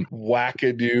just some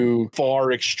wackadoo,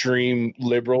 far extreme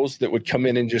liberals that would come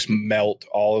in and just melt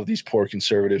all of these poor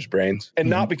conservatives' brains. And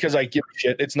not because I give a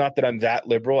shit. It's not that I'm that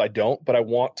liberal. I don't, but I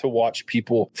want to watch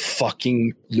people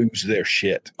fucking lose their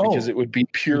shit because it would be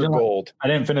pure gold. I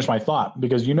didn't finish my thought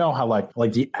because you know how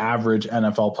like the average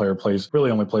NFL player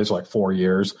only plays for like 4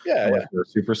 years. Yeah. Like they're a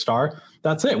superstar.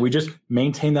 That's it. We just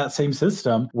maintain that same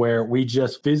system where we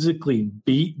just physically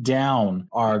beat down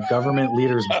our government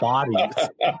leaders' bodies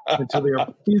until they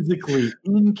are physically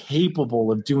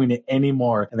incapable of doing it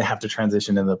anymore and they have to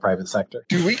transition into the private sector.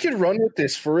 Dude, we could run with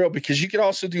this for real because you could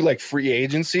also do like free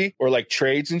agency or like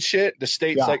trades and shit. The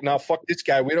state's like, no, fuck this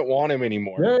guy. We don't want him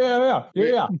anymore.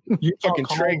 Yeah. You fucking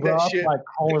trade that shit. Like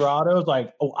Colorado's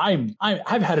like, oh,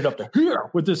 I've had it up to here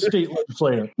with this state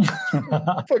legislator.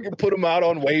 Fucking put him out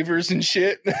on waivers and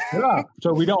shit. Yeah.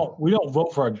 So we don't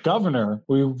vote for a governor.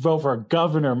 We vote for a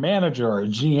governor manager or a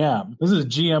GM. This is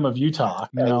GM of Utah.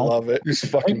 I love it. It's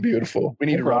fucking beautiful. We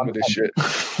need to run with this shit.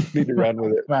 We need to run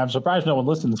with it. Man, I'm surprised no one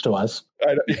listens to us.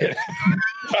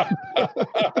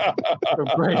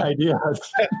 Great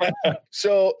ideas.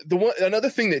 So another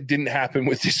thing that didn't happen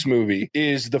with this movie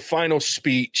is the final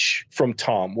speech from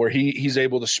Tom, where he's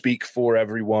able to speak for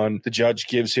everyone. The judge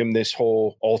gives him this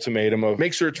whole ultimatum of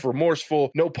make sure it's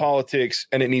remorseful, no politics,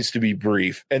 and it needs to be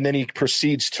brief. And then he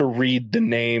proceeds to read the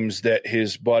names that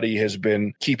his buddy has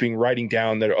been writing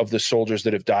down there of the soldiers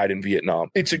that have died in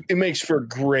Vietnam. It makes for a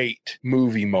great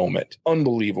movie moment,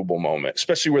 unbelievable moment,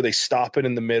 especially where they stop it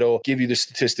in the middle, give you the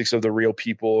statistics of the real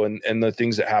people and the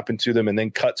things that happened to them, and then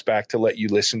cuts back to let you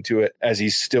listen to it as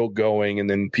he's still going, and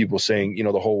then people saying,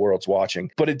 the whole world's watching.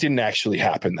 But it didn't actually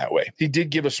happen that way. He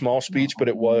did give a small speech, but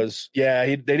it was,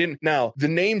 they didn't. Now, the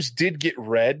names did get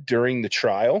read during the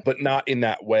trial, but not in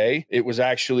that way. It was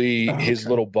actually his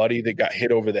little buddy that got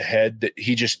hit over the head that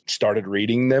he just started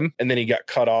reading them, and then he got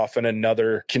cut off, and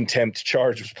another contempt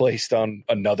charge was placed on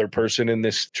another person in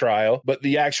this trial. But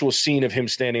the actual scene of him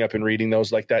standing up and reading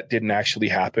those like that didn't actually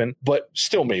happen, but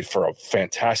still made for a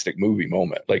fantastic movie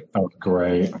moment. Like, oh,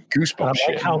 great. Goosebumps.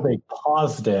 I like how they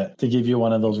paused it to give you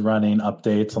one of those running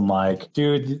updates. I'm like,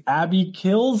 dude, Abby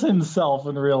kills himself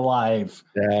in real life.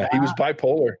 Yeah, he was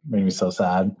bipolar. Made me so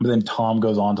sad. But then Tom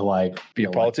goes on to like be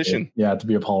a politician. To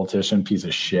be a politician, piece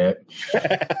of shit.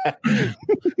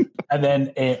 And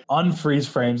then it unfreeze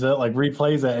frames it, like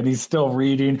replays it, and he's still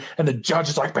reading, and the judge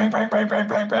is like, bang, bang, bang, bang,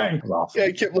 bang, bang. Awesome. Yeah,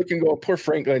 he kept looking, going, poor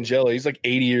Frank Langella. He's like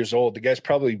 80 years old. The guy's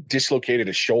probably dislocated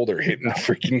his shoulder hitting the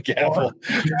freaking gavel.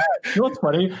 You know what's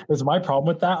funny is my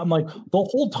problem with that? I'm like, the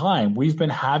whole time we've been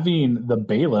having the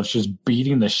bailiffs just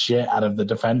beating the shit out of the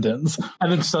defendants,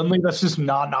 and then suddenly that's just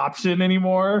not an option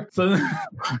anymore. So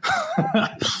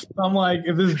I'm like,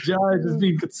 if this judge is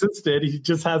being consistent, he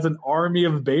just has an army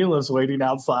of bailiffs waiting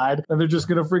outside, and they're just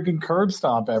gonna freaking curb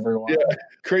stomp everyone. Yeah,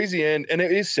 crazy end. And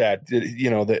it is sad that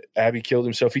that Abby killed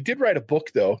himself. He did write a book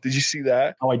though. Did you see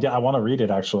that? Oh, I did. I want to read it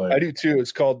actually. I do too.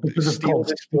 It's called Steal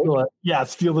This Book. Yeah,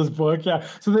 Steal This Book. Yeah.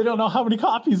 So they don't know how many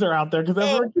copies are out there because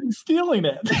everyone's stealing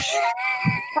it.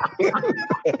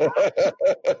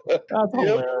 That's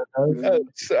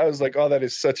hilarious. I was like, oh, that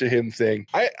is such a him thing.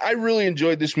 I really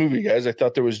enjoyed this movie, guys. I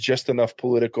thought there was just enough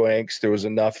political angst. There was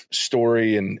enough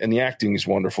story, and the acting is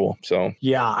wonderful. So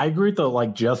yeah, I agree with the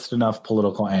like just enough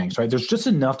political angst, right? There's just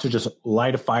enough to just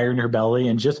light a fire in your belly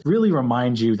and just really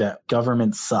remind you that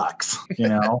government sucks,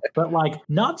 but like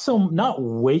not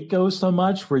Waco so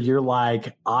much where you're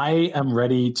like, I am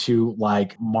ready to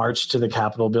like march to the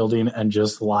Capitol building and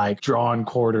just like draw and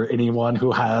quarter anyone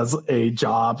who has a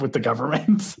job with the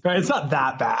government. Right? It's not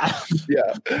that bad.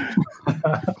 Yeah.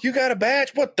 You got a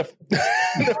badge? What the?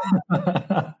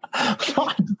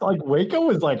 Like Waco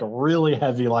is like really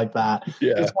heavy like that.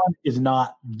 Yeah. This one is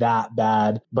not that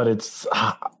bad, but it's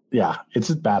it's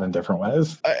just bad in different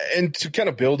ways. And to kind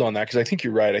of build on that, because I think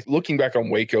you're right. Looking back on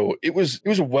Waco, it was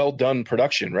a well done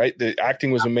production, right? The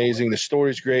acting was amazing. The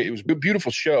story's great. It was a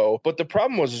beautiful show. But the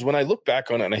problem is when I look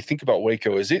back on it and I think about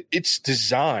Waco, is it's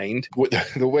designed with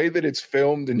the way that it's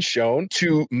filmed and shown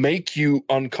to make you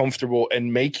uncomfortable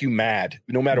and make you mad,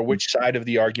 no matter which side of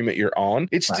the argument you're on.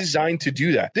 It's designed to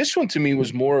do that. This one to me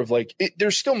was more of like,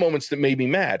 there's still moments that made me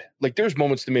mad. Like there's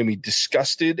moments that made me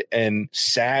disgusted and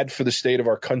sad for the state of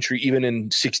our country, even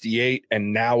in 68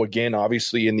 and now again,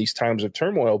 obviously in these times of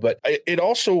turmoil. But it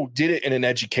also did it in an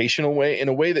educational way, in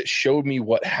a way that showed me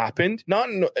what happened,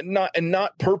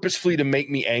 not purposefully to make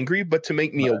me angry, but to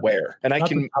make me aware. And not I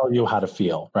can tell you how to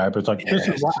feel, right? But it's like, this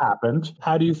is what happened.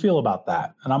 How do you feel about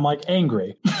that? And I'm like,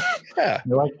 angry. Yeah.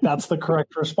 You're like, that's the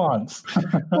correct response.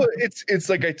 Well, it's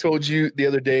like I told you the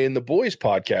other day in the Boys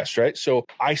podcast, right? So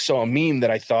I saw a meme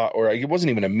that I thought, or it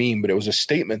wasn't even a meme, but it was a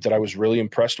statement that I was really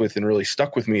impressed with and really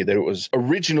stuck with me, that it was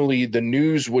originally the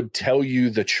news would tell you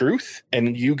the truth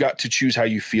and you got to choose how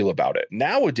you feel about it.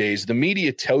 Nowadays, the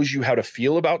media tells you how to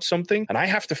feel about something, and I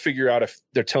have to figure out if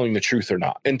they're telling the truth or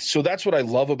not. And so that's what I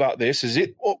love about this, is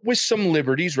it with some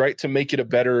liberties, right, to make it a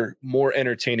better, more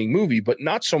entertaining movie, but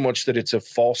not so much that it's a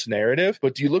false narrative,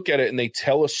 but you look at it and they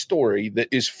tell a story that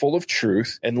is full of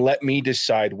truth, and let me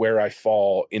decide where I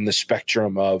fall in the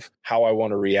spectrum of how I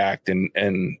want to react and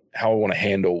how I want to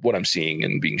handle what I'm seeing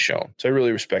and being shown. So I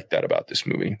really respect that about this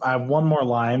movie. I have one more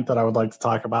line that I would like to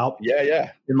talk about.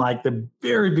 Yeah. In like the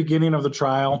very beginning of the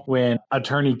trial, when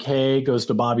Attorney K goes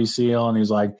to Bobby Seale and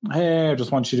he's like, hey, I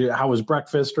just want you to, how was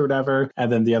breakfast or whatever?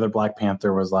 And then the other Black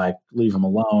Panther was like, leave him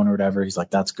alone or whatever. He's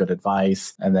like, that's good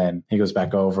advice. And then he goes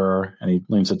back over and he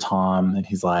leans to Tom and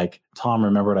he's like, Tom,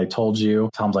 remember what I told you?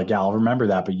 Tom's like, yeah, I'll remember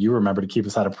that, but you remember to keep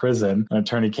us out of prison. And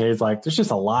Attorney K is like, there's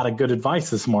just a lot of good advice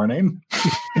this morning.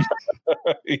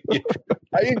 Yeah.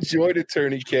 I enjoyed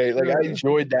Attorney K. Like, I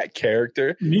enjoyed that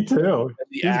character. Me too.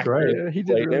 He's great. Yeah, he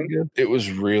did really good. It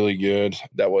was really good.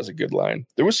 That was a good line.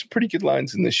 There was some pretty good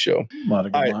lines in this show. A lot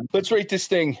of good lines. Let's rate this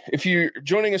thing. If you're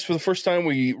joining us for the first time,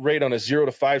 we rate on a 0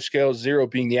 to 5 scale, 0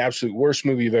 being the absolute worst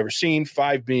movie you've ever seen,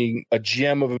 5 being a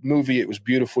gem of a movie. It was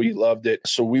beautiful. You loved it.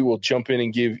 So we will jump in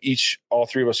and give all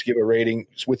three of us give a rating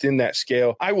within that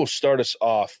scale. I will start us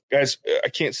off. Guys, I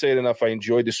can't say it enough. I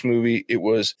enjoyed this movie. It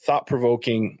was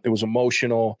thought-provoking. It was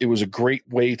emotional. It was a great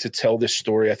way to tell this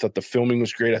story. I thought the filming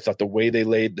was great. I thought the way they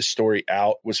laid the story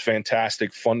out was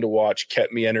fantastic, fun to watch,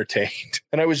 kept me entertained.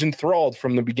 And I was enthralled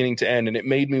from the beginning to end, and it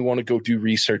made me want to go do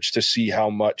research to see how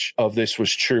much of this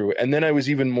was true. And then I was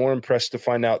even more impressed to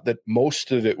find out that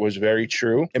most of it was very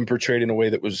true and portrayed in a way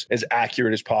that was as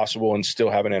accurate as possible and still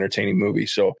have an entertaining movie.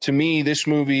 So to me, this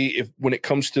movie, when it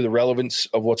comes to the relevance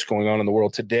of what's going on in the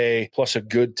world today, plus a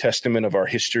good testament of our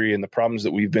history and the problems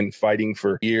that we've been fighting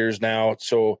for years now.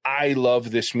 So I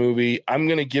love this movie. I'm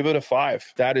going to give it a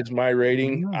 5. That is my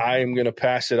rating. I am going to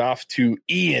pass it off to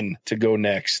Ian to go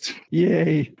next.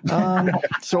 Yay.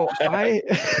 So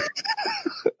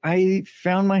I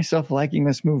found myself liking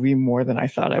this movie more than I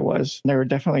thought I was. There were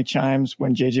definitely times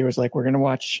when JJ was like, we're going to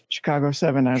watch Chicago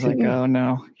 7. I was like, oh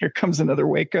no, here comes another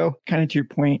Waco. Kind of to your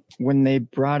point, when they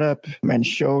brought up and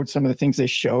showed some of the things they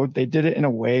showed, they did it in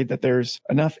a way that there's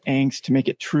enough angst to make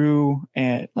it true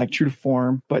and like true to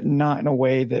form, but not in a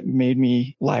way that made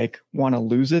me like want to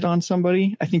lose it on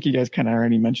somebody. I think you guys kind of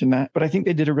already mentioned that, but I think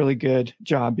they did a really good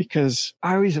job because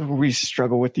I always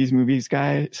struggle with these movies,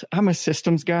 guys. I'm a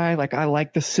systems guy. Like I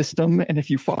like the system. And if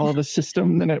you follow the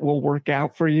system, then it will work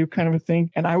out for you kind of a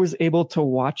thing. And I was able to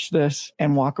watch this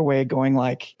and walk away going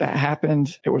like, that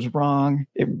happened. It was wrong.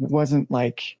 It wasn't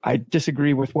like I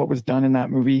disagree with what was done in that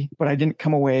movie, but I didn't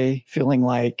come away feeling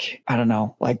like, I don't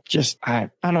know, like just, I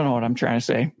don't know what I'm trying to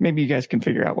say. Maybe you guys can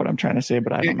figure out what I'm trying to say,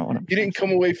 but I don't know what I'm You didn't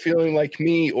come away feeling like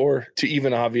me or to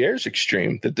even Javier's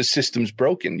extreme that the system's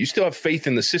broken. You still have faith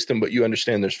in the system, but you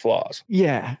understand there's flaws.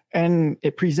 Yeah. And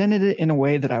it presented it in a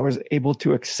way that I was able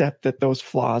to accept that those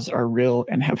flaws are real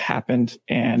and have happened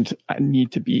and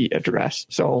need to be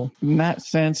addressed. So in that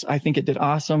sense, I think it did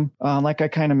awesome. Like I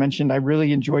kind of mentioned, I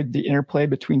really enjoyed the interplay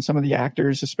between some of the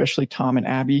actors, especially Tom and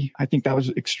Abby. I think that was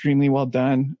extremely well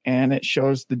done. And it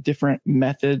shows the different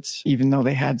methods, even though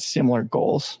they had similar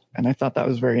goals. And I thought that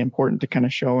was very important to kind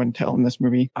of show and tell in this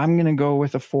movie. I'm going to go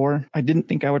with a 4. I didn't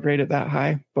think I would rate it that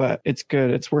high, but it's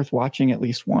good. It's worth watching at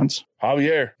least once.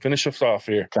 Javier, finish us off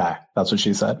here. Okay, that's what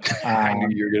she said. I knew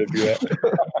you were going to do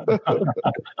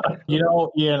that. You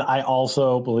know, Ian, I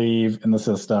also believe in the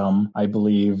system. I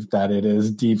believe that it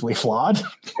is deeply flawed.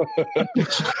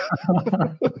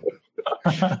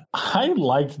 I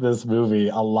liked this movie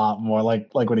a lot more,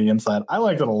 like what Ian said. I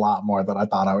liked it a lot more than I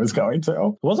thought I was going to.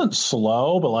 It wasn't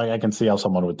slow, but like I can see how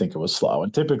someone would think it was slow.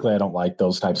 And typically I don't like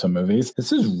those types of movies.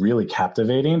 This is really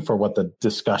captivating for what the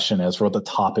discussion is, for what the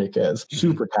topic is.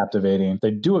 Super captivating.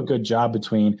 They do a good job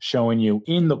between showing you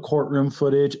in the courtroom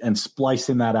footage and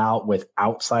splicing that out with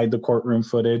outside the courtroom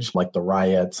footage, like the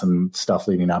riots and stuff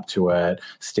leading up to it,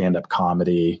 stand-up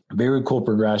comedy. Very cool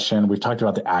progression. We've talked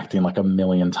about the acting like a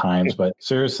million times, but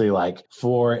seriously, like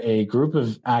for a group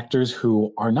of actors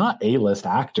who are not A-list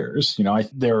actors, you know,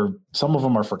 they're Some of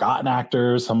them are forgotten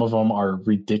actors. Some of them are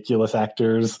ridiculous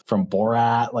actors from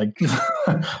Borat.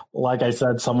 Like I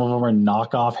said, some of them are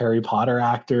knockoff Harry Potter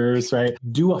actors, right?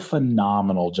 Do a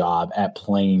phenomenal job at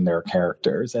playing their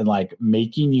characters and like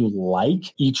making you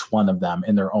like each one of them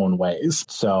in their own ways.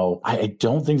 So I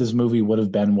don't think this movie would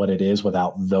have been what it is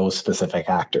without those specific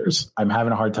actors. I'm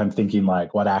having a hard time thinking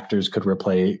like what actors could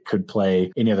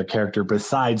play any other character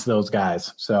besides those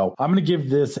guys. So I'm going to give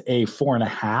this a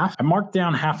 4.5. I marked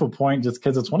down half a point just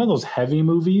because it's one of those heavy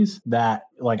movies that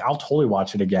like I'll totally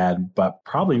watch it again, but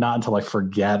probably not until I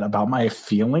forget about my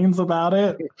feelings about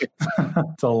it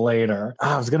till later.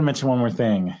 I was going to mention one more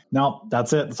thing. No,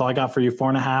 that's it. That's all I got for you.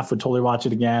 4.5. Would totally watch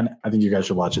it again. I think you guys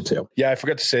should watch it too. Yeah, I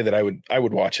forgot to say that I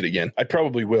would watch it again. I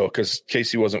probably will because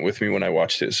Casey wasn't with me when I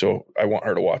watched it, so I want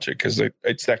her to watch it because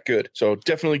it's that good. So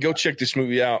definitely go check this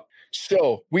movie out.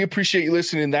 So we appreciate you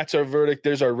listening. That's our verdict.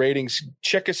 There's our ratings.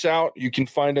 Check us out. You can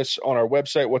find us on our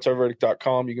website,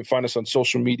 what'sourverdict.com. You can find us on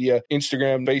social media,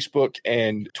 Instagram, Facebook,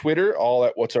 and Twitter, all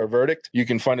at What's Our Verdict. You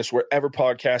can find us wherever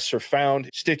podcasts are found,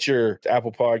 Stitcher,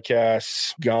 Apple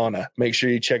Podcasts, Ghana. Make sure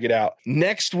you check it out.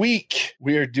 Next week,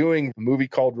 we are doing a movie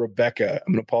called Rebecca.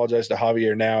 I'm going to apologize to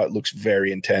Javier now. It looks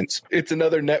very intense. It's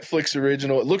another Netflix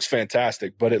original. It looks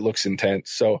fantastic, but it looks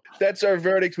intense. So that's our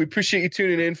verdict. We appreciate you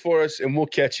tuning in for us, and we'll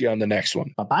catch you on the next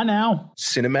one. Bye-bye now.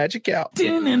 Cinemagic out.